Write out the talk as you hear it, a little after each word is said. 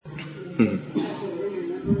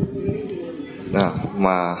เ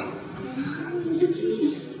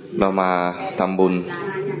รามาทำบุญ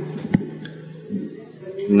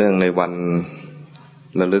เนื่องในวัน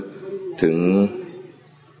ระลึกถึง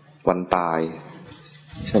วันตาย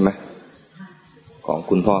ใช่ไหมของ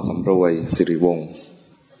คุณพ่อสำรวยสิริวงศ์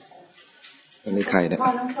อันนี้ใครเนี่ยพ่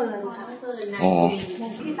อน้องเฟิร์นอ๋อ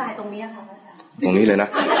ที่ตายตรงนี้ค่ะตรงนี้เลยนะ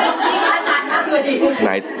น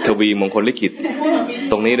ายทวีมงคลลิขิต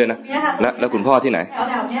ตรงนี้เลยนะแล้วคุณพ่อที่ไหน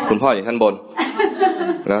คุณพ่ออยู่ชั้นบน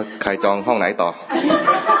แล้วใครจองห้องไหนต่อ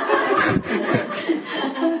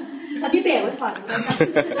ตอนที่เบรกไว้ก่อน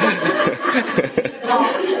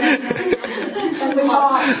ไม่พอ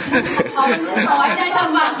ขอให้ได้ท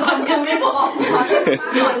ำมาก่อนยังไม่พอ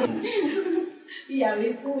พี่อย่ารี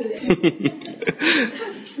บพูดเลย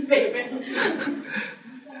เบรกไป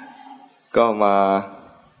ก็มา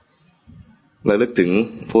ระลึกถึง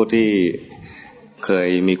ผู้ที่เคย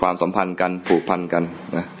มีความสัมพันธ์กันผูกพันกัน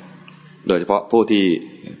นะโดยเฉพาะผู้ที่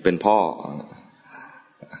เป็นพ่อ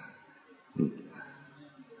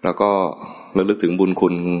แล้วก็ระลึกถึงบุญคุ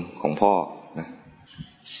ณของพ่อนะ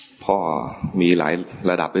พ่อมีหลาย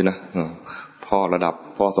ระดับด้วยนะพ่อระดับ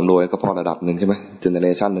พ่อสำรวยก็พ่อระดับหนึ่งใช่ไหมเจเนเร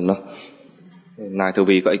ชันหนึ่งเนาะนายท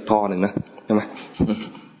วีก็อีกพ่อหนึ่งนะใช่ไหม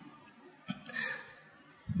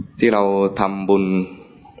ที่เราทำบุญ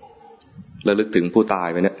ระลึกถึงผู้ตาย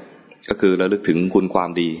ไปเนี่ยก็คือระลึกถึงคุณความ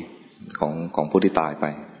ดีของผู้ที่ตายไป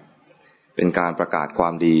เป็นการประกาศควา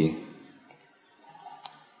มดี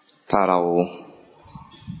ถ้าเรา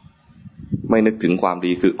ไม่นึกถึงความ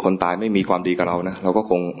ดีคือคนตายไม่มีความดีกับเรานะเราก็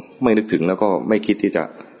คงไม่นึกถึงแล้วก็ไม่คิดที่จะ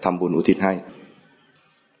ทำบุญอุทิศให้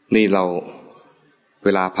นี่เราเว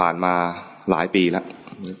ลาผ่านมาหลายปีแล้ว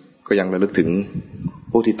ก็ยังระลึกถึง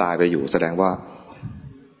ผู้ที่ตายไปอยู่แสดงว่า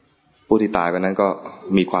ผู้ที่ตายไปนั้นก็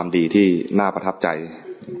มีความดีที่น่าประทับใจ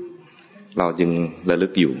เราจึงระลึ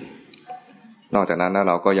กอยู่นอกจากนั้น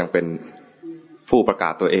เราก็ยังเป็นผู้ประกา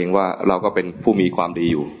ศตัวเองว่าเราก็เป็นผู้มีความดี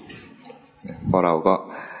อยู่เพราะเราก็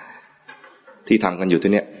ที่ทำกันอยู่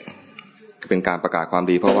ที่เนี้ยเป็นการประกาศความ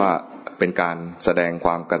ดีเพราะว่าเป็นการแสดงคว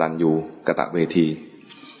ามกตัญญูกตเวที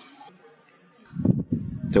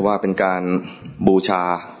จะว่าเป็นการบูช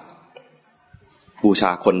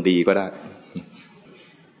าคนดีก็ได้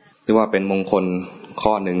หรือว่าเป็นมงคล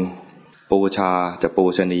ข้อหนึ่งบูชาจะปู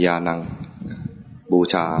ชนียานังบู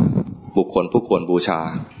ชาบุคคลผู้ควรบูชา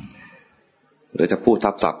หรือจะพูด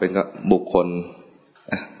ทับศัพท์เป็นก็บุคคล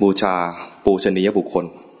บูชาปูชนียบุคคล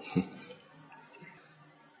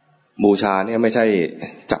บูชาเนี่ยไม่ใช่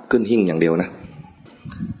จับขึ้นหิ้งอย่างเดียวนะ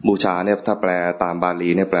บูชาเนี่ยถ้าแปลตามบาลี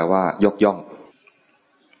เนี่ยแปลว่ายกย่อง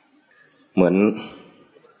เหมือน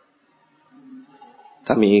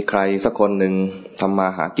ถ้ามีใครสักคนหนึ่งทำมา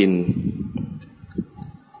หากิน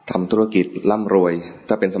ทำธุรกิจร่ำรวย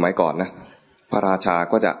ถ้าเป็นสมัยก่อนนะพระราชา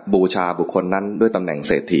ก็จะบูชาบุคคลนั้นด้วยตำแหน่งเ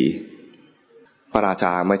ศรษฐีพระราช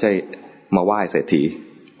าไม่ใช่มาไหว้เศรษฐี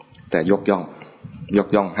แต่ยก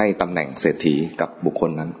ย่องให้ตำแหน่งเศรษฐีกับบุคคล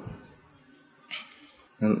นั้น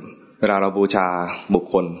เวลาเราบูชาบุค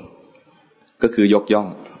คลก็คือยกย่อ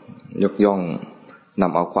งน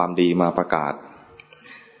ำเอาความดีมาประกาศ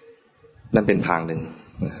นั่นเป็นทางหนึ่ง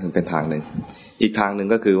อีกทางหนึ่ง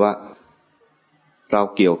ก็คือว่าเรา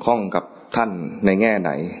เกี่ยวข้องกับท่านในแง่ไห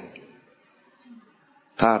น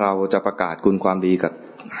ถ้าเราจะประกาศคุณความดี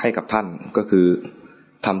ให้กับท่านก็คือ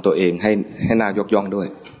ทำตัวเองให้น่ายกย่องด้วย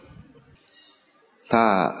ถ้า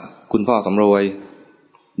คุณพ่อสำรวย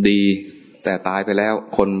ดีแต่ตายไปแล้ว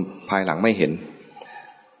คนภายหลังไม่เห็น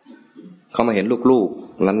เขามาเห็นลูก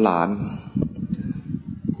ๆหล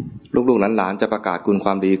านจะประกาศคุณคว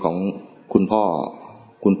ามดีของคุณพ่อ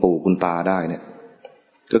คุณปู่คุณตาได้เนี่ย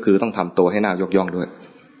ก็คือต้องทำตัวให้น่ายกย่องด้วย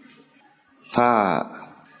ถ้า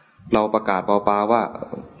เราประกาศเปล่าๆว่า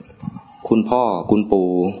คุณพ่อคุณปู่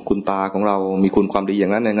คุณตาของเรามีคุณความดีอย่า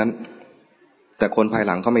งนั้นอย่างนั้นแต่คนภายห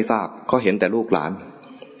ลังเขาไม่ทราบเขาเห็นแต่ลูกหลาน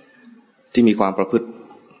ที่มีความประพฤติ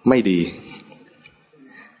ไม่ดี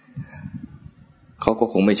เขาก็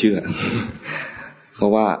คงไม่เชื่อเพรา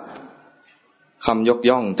ะว่าคำยก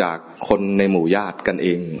ย่องจากคนในหมู่ญาติกันเอ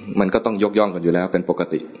งมันก็ต้องยกย่องกันอยู่แล้วเป็นปก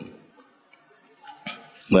ติ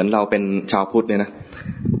เหมือนเราเป็นชาวพุทธเนี่ยนะ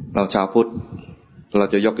เราชาวพุทธเรา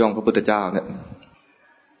จะยกย่องพระพุทธเจ้าเนี่ย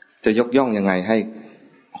จะยกย่องยังไงให้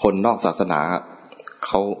คนนอกศาสนาเ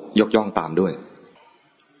ขายกย่องตามด้วย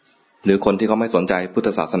หรือคนที่เขาไม่สนใจพุทธ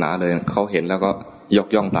ศาสนาเลยเขาเห็นแล้วก็ยก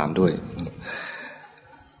ย่องตามด้วย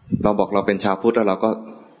เราบอกเราเป็นชาวพุทธแล้วเราก็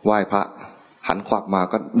ไหว้พระหันขวับมา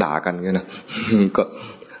ก็ด่ากันอย่างนี้นะก็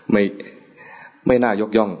ไม่น่าย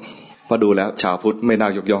กย่องเพราะดูแล้วชาวพุทธไม่น่า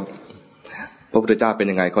ยกย่องพระพุทธเจ้าเป็น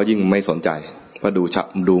ยังไงเขายิ่งไม่สนใจเพราะ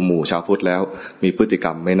ดูหมู่ชาวพุทธแล้วมีพฤติกร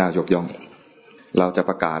รมไม่น่ายกย่องเราจะ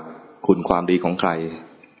ประกาศคุณความดีของใคร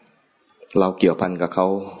เราเกี่ยวพันกับเขา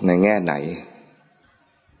ในแง่ไหน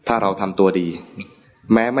ถ้าเราทำตัวดี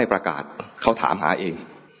แม้ไม่ประกาศเขาถามหาเอง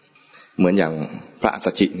เหมือนอย่างพระอัสส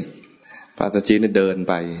ชิพระอัสสชิเนี่ยเดิน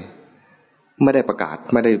ไปไม่ได้ประกาศ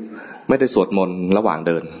ไม่ได้สวดมนต์ระหว่างเ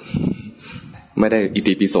ดินไม่ได้อิ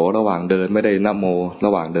ติปิโสระหว่างเดินไม่ได้นะโมร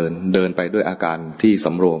ะหว่างเดินไปด้วยอาการที่ส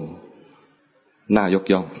ำรวมน่ายก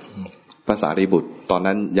ย่องพระสารีบุตรตอน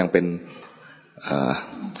นั้นยังเป็น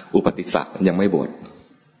อุปติสสะยังไม่บวช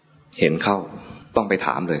เห็นเข้าต้องไปถ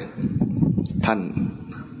ามเลยท่าน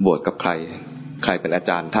บวชกับใครเป็นอา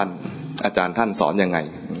จารย์ท่านสอนยังไง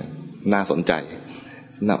น่าสนใจ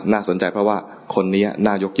เพราะว่าคนนี้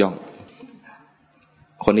น่ายกย่อง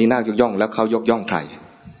คนนี้น่ายกย่องแล้วเขายกย่องใคร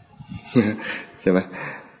ใช่ไหม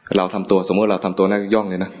เราทำตัวสมมติเราทำตัวน่ายกย่อง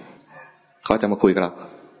เลยนะเขาจะมาคุยกับเรา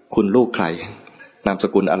คุณลูกใครนามส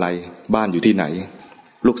กุลอะไรบ้านอยู่ที่ไหน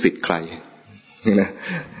ลูกศิษย์ใครนะ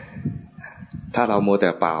ถ้าเราโมแต่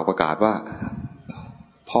เปล่าประกาศว่า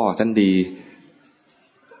พ่อฉันดี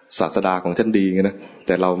ศาสดาของฉันดีไงนะแ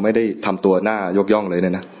ต่เราไม่ได้ทำตัวหน้ายกย่องเลยเ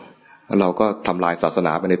นี่ยนะเราก็ทำลายศาสน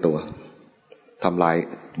าไปในตัวทำลาย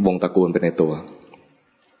วงตระกูลไปในตัว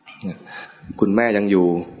คุณแม่ยังอยู่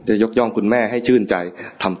จะยกย่องคุณแม่ให้ชื่นใจ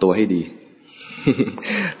ทำตัวให้ดี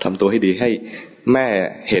ทำตัวให้ดีให้แม่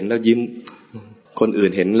เห็นแล้วยิ้มคนอื่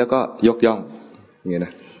นเห็นแล้วก็ยกย่องอย่างนี้น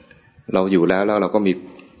ะเราอยู่แล้วเราก็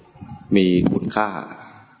มีคุณค่า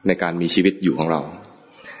ในการมีชีวิตอยู่ของเรา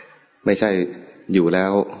ไม่ใช่อยู่แล้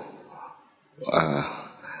ว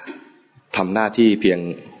ทำหน้าที่เพียง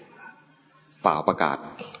เปล่าประกาศ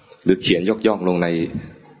หรือเขียนยกย่องลงใน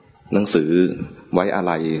หนังสือไว้อา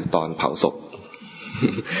ลัยตอนเผาศพ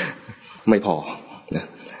ไม่พอนะ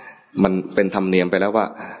มันเป็นธรรมเนียมไปแล้วว่า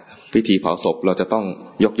พิธีเผาศพเราจะต้อง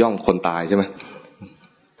ยกย่องคนตายใช่ไหม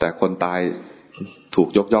แต่คนตายถูก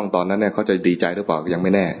ยกย่องตอนนั้นเนี่ยเขาจะดีใจหรือเปล่ายังไ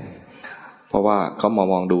ม่แน่เพราะว่าเขา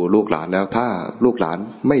มองดูลูกหลานแล้วถ้าลูกหลาน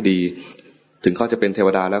ไม่ดีถึงเขาจะเป็นเทว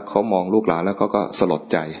ดาแล้วเขามองลูกหลานแล้วเขาก็สลด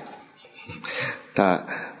ใจถ้า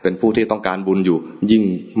เป็นผู้ที่ต้องการบุญอยู่ยิ่ง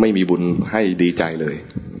ไม่มีบุญให้ดีใจเลย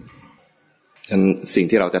ฉะนั้นสิ่ง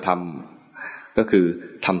ที่เราจะทำก็คือ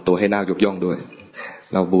ทำตัวให้น่ายกย่องด้วย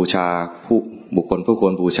เราบูชาบุคคลผู้คว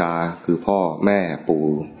รบูชาคือพ่อแม่ปู่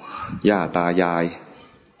ย่าตายาย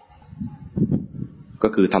ก็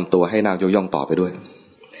คือทำตัวให้น่ายกย่องต่อไปด้วย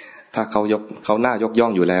ถ้าเขาน่ายกย่อ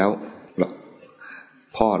งอยู่แล้ว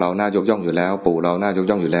พ่อเราน่ายกย่องอยู่แล้วปู่เราน่ายก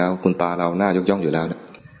ย่องอยู่แล้วคุณตาเราน่ายกย่องอยู่แล้ว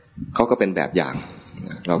เขาก็เป็นแบบอย่าง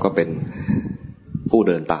เราก็เป็นผู้เ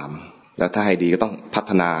ดินตามแล้วถ้าให้ดีก็ต้องพั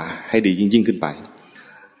ฒนาให้ดียิ่งขึ้นไป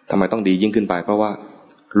ทำไมต้องดียิ่งขึ้นไปเพราะว่า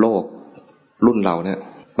โลกรุ่นเราเนี่ย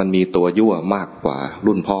มันมีตัวยั่วมากกว่า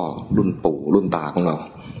รุ่นพ่อรุ่นปู่รุ่นตาของเรา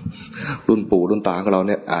รุ่นปู่รุ่นตาของเราเ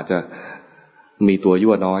นี่ยอาจจะมีตัว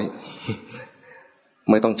ยั่วน้อย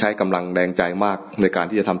ไม่ต้องใช้กำลังแรงใจมากในการ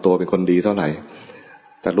ที่จะทำตัวเป็นคนดีเท่าไหร่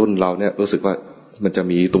แต่รุ่นเราเนี่ยรู้สึกว่ามันจะ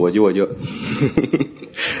มีตัวยั่วเยอะ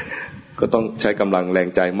ก็ต้องใช้กำลังแรง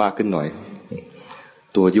ใจมากขึ้นหน่อย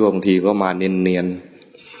ตัวยั่วบางทีก็มาเนียน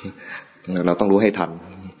ๆเราต้องรู้ให้ทัน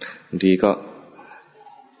บางทีก็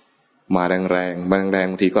มาแรงบ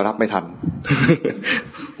างทีก็รับไม่ทัน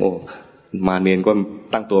โอ้มาเนียนก็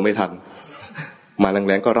ตั้งตัวไม่ทันมาแ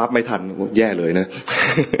รงๆก็รับไม่ทันแย่เลยนะ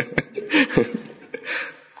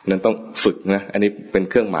นั้นต้องฝึกนะอันนี้เป็น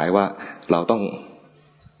เครื่องหมายว่าเราต้อง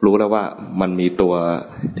รู้แล้วว่ามันมีตัว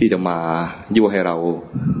ที่จะมายั่วให้เรา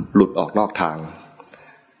หลุดออกนอกทาง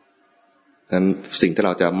นั้นสิ่งที่เร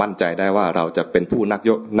าจะมั่นใจได้ว่าเราจะเป็นผู้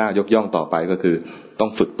น่ายกย่องต่อไปก็คือต้อ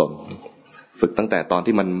งฝึกตนฝึกตั้งแต่ตอน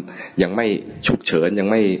ที่มันยังไม่ฉุกเฉินยัง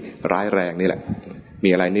ไม่ร้ายแรงนี่แหละมี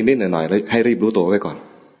อะไรนิดๆหน่อยๆให้รีบรู้ตัวไว้ก่อน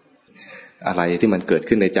อะไรที่มันเกิด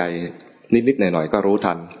ขึ้นในใจนิดๆหน่อยๆก็รู้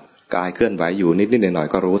ทันกายเคลื่อนไหวอยู่นิดๆหน่อย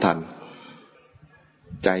ๆก็รู้ทัน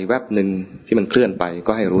ใจแวบหนึ่งที่มันเคลื่อนไป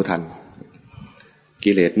ก็ให้รู้ทัน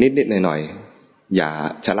กิเลสนิดๆหน่อยๆอย่า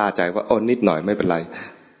ชะล่าใจว่าโอ้นิดหน่อยไม่เป็นไร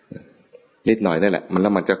นิดหน่อยนั่นแหละมันแล้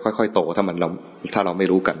วมันจะค่อยๆโตถ้าเราไม่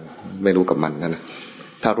รู้กับมันนั่นนะ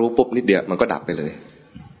ถ้ารู้ปุ๊บนิดเดียวมันก็ดับไปเลย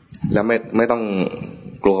แล้วไม่ต้อง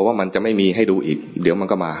กลัวว่ามันจะไม่มีให้ดูอีกเดี๋ยวมัน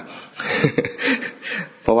ก็มา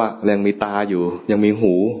เพราะว่ายังมีตาอยู่ยังมี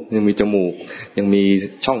หูยังมีจมูกยังมี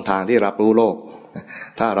ช่องทางที่รับรู้โลก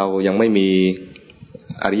ถ้าเรายังไม่มี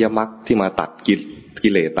อริยมรรคที่มาตัดกิ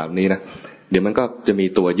เลสตามนี้นะเดี๋ยวมันก็จะมี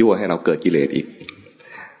ตัวยั่วให้เราเกิดกิเลสอีก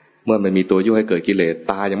เมื่อมันมีตัวยั่วให้เกิดกิเลส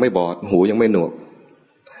ตายังไม่บอดหูยังไม่หนวก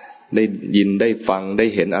ได้ยินได้ฟังได้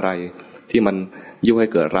เห็นอะไรที่มันยั่วให้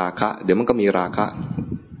เกิดราคะเดี๋ยวมันก็มีราคะ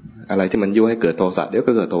อะไรที่มันยั่วให้เกิดโทสะเดี๋ยว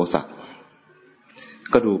ก็เกิดโทสะ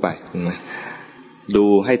ก็ดูไปดู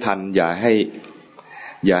ให้ทันอย่าใ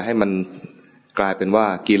ห้มันกลายเป็นว่า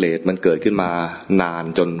กิเลสมันเกิดขึ้นมานาน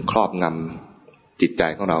จนครอบงำ จิตใจ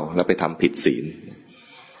ของเราแล้วไปทำผิดศีล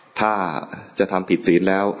ถ้าจะทำผิดศีล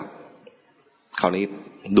แล้วคราวนี้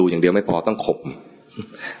ดูอย่างเดียวไม่พอต้อง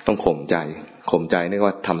ข่มใจนี่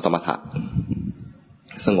ว่าทำสมถะ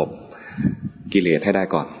สงบกิเลสให้ได้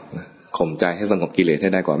ก่อนข่มใจให้สงบกิเลสให้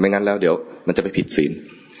ได้ก่อนไม่งั้นแล้วเดี๋ยวมันจะไปผิดศีล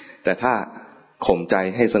แต่ถ้าข่มใจ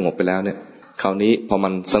ให้สงบไปแล้วเนี่ยคราวนี้พอมั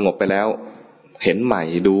นสงบไปแล้วเห็นใหม่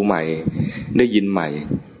ดูใหม่ได้ยินใหม่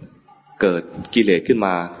เกิดกิเลสขึ้นม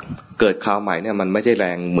าเกิดคราวใหม่เนี่ยมันไม่ใช่แร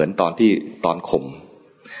งเหมือนตอนข่ม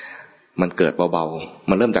มันเกิดเบาๆ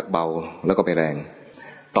มันเริ่มจากเบาแล้วก็ไปแรง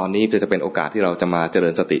ตอนนี้จะเป็นโอกาสที่เราจะมาเจริ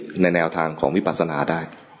ญสติในแนวทางของวิปัสสนาได้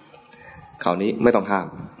คราวนี้ไม่ต้องห้าม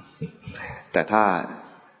แต่ถ้า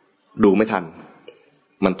ดูไม่ทัน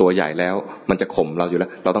มันตัวใหญ่แล้วมันจะข่มเราอยู่แล้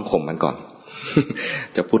วเราต้องข่มมันก่อน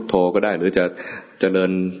จะพุทโธก็ได้หรือจะเจริ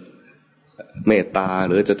ญเมตตา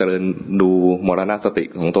หรือจะเจริญดูมรณสติ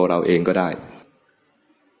ของตัวเราเองก็ได้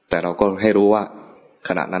แต่เราก็ให้รู้ว่าข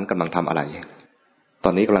ณะนั้นกำลังทำอะไรต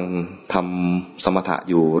อนนี้กำลังทำสมถะ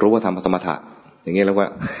อยู่รู้ว่าทำสมถะอย่างนี้แล้วว่า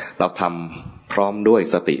เราทำพร้อมด้วย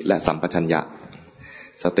สติและสัมปชัญญะ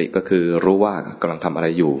สติก็คือรู้ว่ากำลังทำอะไร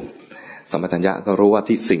อยู่สัมปชัญญะก็รู้ว่า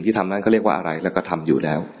ที่สิ่งที่ทำนั้นเขาเรียกว่าอะไรแล้วก็ทำอยู่แ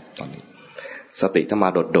ล้วตอนนี้สติถ้ามา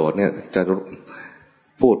โดดๆเนี่ยจะ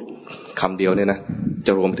พูดคำเดียวเนี่ยนะจ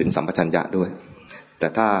ะรวมถึงสัมปชัญญะด้วยแต่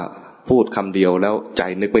ถ้าพูดคำเดียวแล้วใจ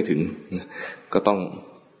นึกไม่ถึงก็ต้อง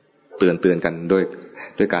เตือนกัน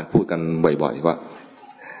ด้วยการพูดกันบ่อยๆว่า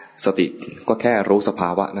สติก็แค่รู้สภา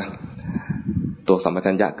วะนะตัวสัมป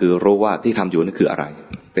ชัญญะคือรู้ว่าที่ทำอยู่นี่คืออะไร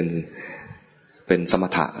เป็นสม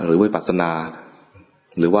ถะหรือวิปัสสนา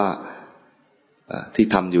หรือว่าที่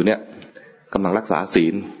ทำอยู่เนี่ยกำลังรักษาศี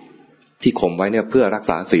ลที่ข่มไว้เนี่ยเพื่อรัก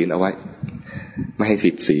ษาศีลเอาไว้ไม่ให้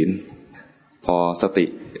ผิดศีลพอสติ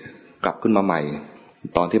กลับขึ้นมาใหม่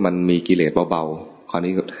ตอนที่มันมีกิเลสเบาๆคราว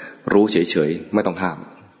นี้รู้เฉยๆไม่ต้องห้าม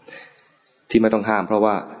ที่ไม่ต้องห้ามเพราะ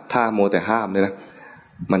ว่าถ้าโมแต่ห้ามเนี่ยนะ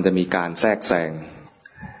มันจะมีการแทรกแซง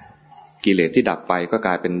กิเลสที่ดับไปก็ก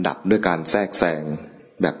ลายเป็นดับด้วยการแทรกแซง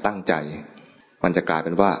แบบตั้งใจมันจะกลายเ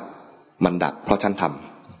ป็นว่ามันดับเพราะฉันท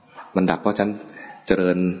ำมันดับเพราะฉันเจริ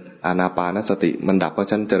ญอานาปานสติมันดับเพราะ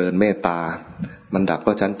ฉันเจริญเมตตามันดับเพร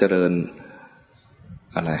าะฉันเจริญ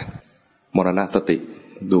อะไรมรณสติ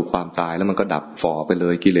ดูความตายแล้วมันก็ดับฝ่อไปเล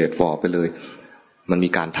ยกิเลสฝ่อไปเลยมันมี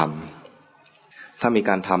การทำถ้ามี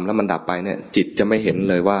การทำแล้วมันดับไปเนี่ยจิตจะไม่เห็น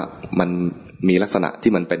เลยว่ามันมีลักษณะ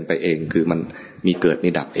ที่มันเป็นไปเองคือมันมีเกิดมี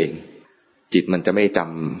ดับเองจิตมันจะไม่จ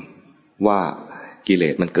ำว่ากิเล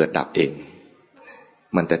สมันเกิดดับเอง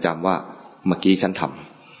มันจะจำว่าเมื่อกี้ฉันท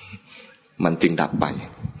ำมันจึงดับไป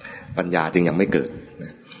ปัญญาจึงยังไม่เกิด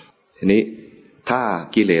ทีนี้ถ้า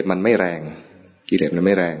กิเลสมันไม่แรง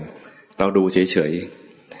เราดูเฉย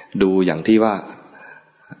ๆดูอย่างที่ว่า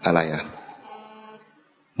อะไร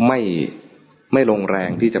ไม่ลงแรง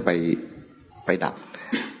ที่จะไปดับ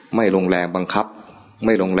ไม่ลงแรงบังคับไ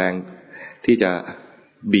ม่ลงแรงที่จะ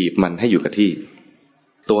บีบมันให้อยู่กับที่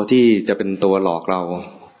ตัวที่จะเป็นตัวหลอกเรา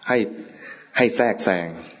ให้แทรกแซง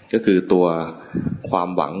ก็คือตัวความ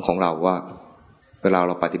หวังของเราว่าเวลาเ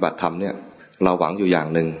ราปฏิบัติธรรมเนี่ยเราหวังอยู่อย่าง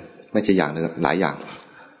หนึ่งไม่ใช่อย่างหนึ่งหลายอย่าง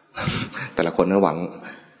แต่ละคนนั้นหวัง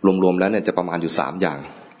รวมๆแล้วเนี่ยจะประมาณอยู่3อย่าง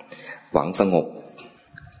หวังสงบ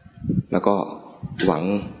แล้วก็หวัง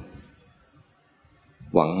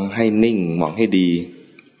ให้นิ่งหวังให้ดี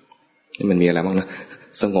นี่มันมีอะไรบ้างนะ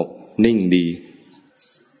สงบนิ่งดี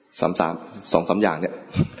2-3อย่างเนี่ย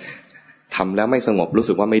ทำแล้วไม่สงบรู้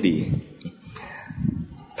สึกว่าไม่ดี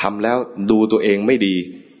ทำแล้วดูตัวเองไม่ดี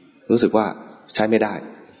รู้สึกว่าใช้ไม่ได้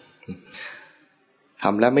ท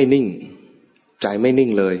ำแล้วไม่นิ่งใจไม่นิ่ง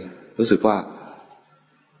เลยรู้สึกว่า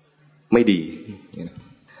ไม่ดี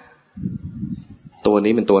ตัว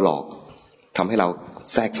นี้เป็นตัวหลอกทำให้เรา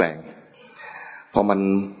แทรกแซงพอมัน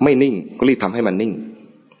ไม่นิ่งก็รีบทำให้มันนิ่ง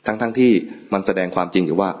ทั้งที่มันแสดงความจริงอ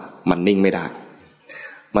ยู่ว่ามันนิ่งไม่ได้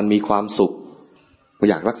มันมีความสุข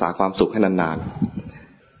อยากรักษาความสุขให้นาน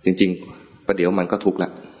ๆจริงๆประเดี๋ยวมันก็ทุกข์แล้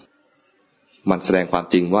วมันแสดงความ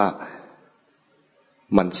จริงว่า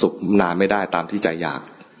มันสุขนานไม่ได้ตามที่ใจอยาก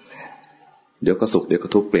เดี๋ยวก็สุขเดี๋ยวก็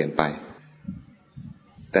ทุกข์เปลี่ยนไป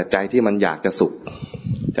แต่ใจที่มันอยากจะสุข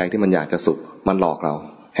มันหลอกเรา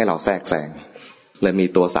ให้เราแทรกแซงเลยมี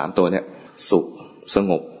ตัว3ตัวเนี่ยสุขส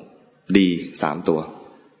งบดี3ตัว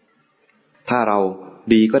ถ้าเรา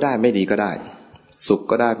ดีก็ได้ไม่ดีก็ได้สุข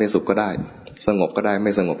ก็ได้ไม่สุขก็ได้สงบก็ได้ไ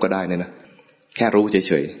ม่สงบก็ได้เนี่ยนะแค่รู้เ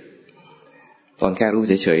ฉยๆตอนแค่รู้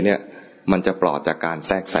เฉยๆเนี่ยมันจะปลอดจากการแ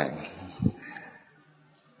ทรกแซง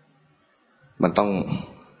มันต้อง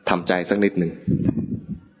ทำใจสักนิดหนึ่ง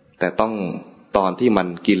แต่ต้องตอนที่มัน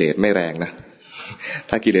กิเลสไม่แรงนะ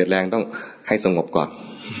ถ้ากิเลสแรงต้องให้สงบก่อน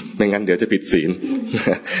ไม่งั้นเดี๋ยวจะผิดศีล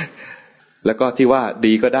แล้วก็ที่ว่า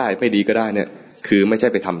ดีก็ได้ไม่ดีก็ได้เนี่ย คือไม่ใช่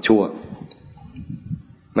ไปทำชั่ว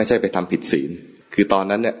ไม่ใช่ไปทำผิดศีลคือตอน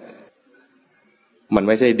นั้นเนี่ยมันไ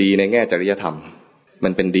ม่ใช่ดีในแง่จริยธรรมมั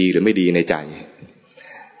นเป็นดีหรือไม่ดีในใจ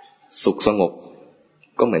สุขสงบ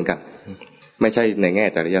ก็เหมือนกันไม่ใช่ในแง่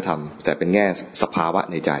จริยธรรมแต่เป็นแง่สภาวะ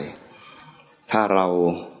ในใจถ้าเรา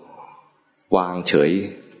วางเฉย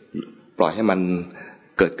ปล่อยให้มัน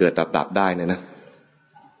เกิดดับได้เนี่ยนะ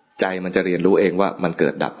ใจมันจะเรียนรู้เองว่ามันเกิ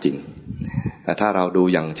ดดับจริงแต่ถ้าเราดู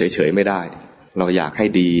อย่างเฉยๆไม่ได้เราอยากให้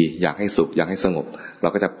ดีอยากให้สุขอยากให้สงบเรา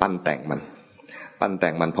ก็จะปั้นแต่งมัน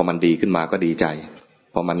พอมันดีขึ้นมาก็ดีใจ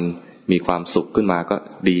พอมันมีความสุขขึ้นมาก็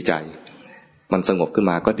ดีใจมันสงบขึ้น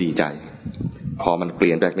มาก็ดีใจพอมันเป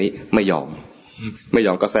ลี่ยนแบบนี้ไม่ยอม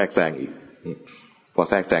ก็แทรกแซงอีกพอ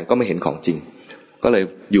แทรกแซงก็ไม่เห็นของจริงก็เลย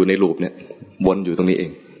อยู่ในลูปเนี่ยวนอยู่ตรงนี้เอ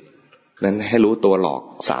งนั้นให้รู้ตัวหลอก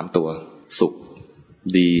3ตัวสุข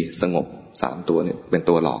ดีสงบ3ตัวเนี่ยเป็น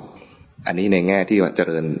ตัวหลอกอันนี้ในแง่ที่ว่าเจ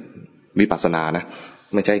ริญวิปัสสนานะ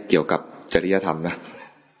ไม่ใช่เกี่ยวกับจริยธรรมนะ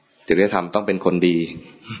จริยธรรมต้องเป็นคนดี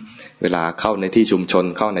เวลาเข้าในที่ชุมชน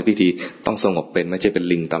เข้าในพิธีต้องสงบเป็นไม่ใช่เป็น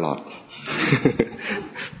ลิงตลอด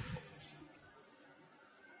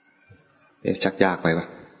ชักยากไปปะ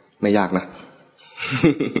ไม่ยากนะ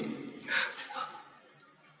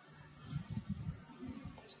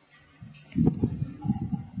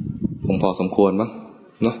คงพอสมควรมั้ง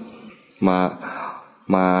เนาะ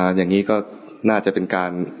มาอย่างนี้ก็น่าจะเป็นกา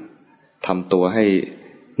รทำตัวให้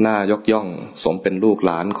น่ายกย่องสมเป็นลูกห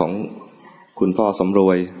ลานของคุณพ่อสำร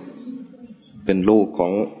วยเป็นลูกขอ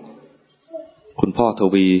งคุณพ่อท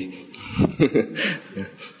วี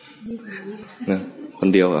นะคน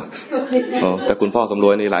เดียวเหรออ๋อแต่คุณพ่อสำร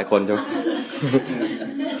วยนี่หลายคนใช่ไหม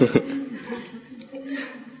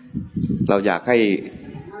เราอยากให้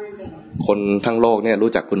คนทั้งโลกเนี่ย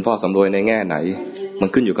รู้จักคุณพ่อสำรวยในแง่ไหนมัน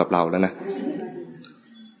ขึ้นอยู่กับเราแล้วนะ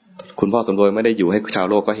คุณพ่อสำรวยไม่ได้อยู่ให้ชาว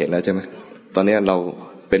โลกก็เห็นแล้วใช่ไหมตอนนี้เรา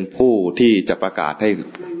เป็นผู้ที่จะประกาศให้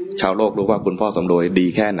ชาวโลกรู้ว่าคุณพ่อสำรวยดี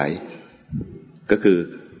แค่ไหนก็คือ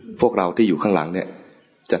พวกเราที่อยู่ข้างหลังเนี่ย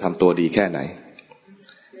จะทำตัวดีแค่ไหน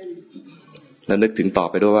แล้วนึกถึงต่อ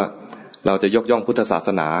ไปด้วยว่าเราจะยกย่องพุทธศาส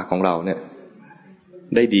นาของเราเนี่ย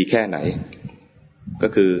ได้ดีแค่ไหนก็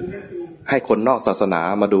คือให้คนนอกศาสนา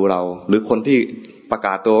มาดูเราหรือคนที่ประก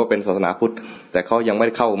าศตัวว่าเป็นศาสนาพุทธแต่เขายังไม่ไ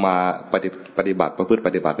ด้เข้ามาปฏิบัติประพฤติป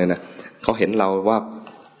ฏิบัติเนี่ยนะเขาเห็นเราว่า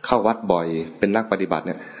เข้าวัดบ่อยเป็นนักปฏิบัติเ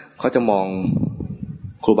นี่ยเขาจะมอง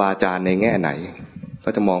ครูบาอาจารย์ในแง่ไหนเข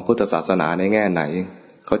าจะมองพุทธศาสนาในแง่ไหน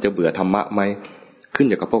เขาจะเบื่อธรรมะไหมขึ้น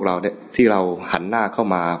อยู่กับพวกเราเนี่ยที่เราหันหน้าเข้า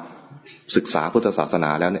มาศึกษาพุทธศาสนา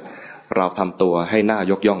แล้วเนี่ยเราทำตัวให้น่า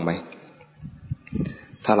ยกย่องไหม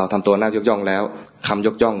ถ้าเราทำตัวน่ายกย่องแล้วคำย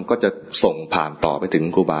กย่องก็จะส่งผ่านต่อไปถึง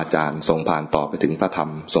ครูบาอาจารย์ส่งผ่านต่อไปถึงพระธรรม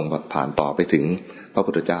ส่งผ่านต่อไปถึงพระ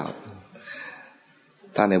พุทธเจ้า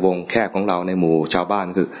ถ้าในวงแคบของเราในหมู่ชาวบ้าน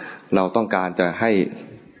คือเราต้องการจะให้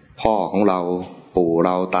พ่อของเราปู่เร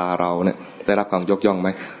าตาเราเนี่ยได้รับความยกย่องไหม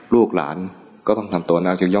ลูกหลานก็ต้องทำตัวน่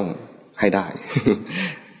ายกย่องให้ได้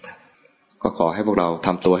ก็ขอให้พวกเราท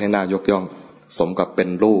ำตัวให้น่ายกย่องสมกับเป็น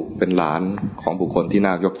ลูกเป็นหลานของบุคคลที่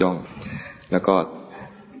น่ายกย่องแล้วก็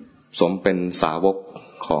สมเป็นสาวก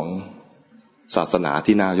ของศาสนา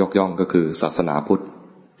ที่น่ายกย่องก็คือศาสนาพุทธ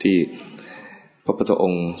ที่พระพุทธอ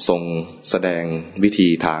งค์ทรงแสดงวิธี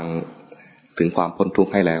ทางถึงความพ้นทุก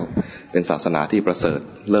ข์ให้แล้วเป็นศาสนาที่ประเสริฐ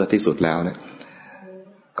เลิศที่สุดแล้วเนี่ย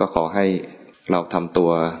ก็ขอให้เราทำตั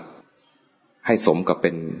วให้สมกับเป็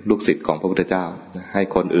นลูกศิษย์ของพระพุทธเจ้าให้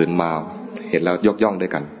คนอื่นมาเห็นแล้วยกย่องด้ว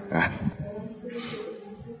ยกันนะ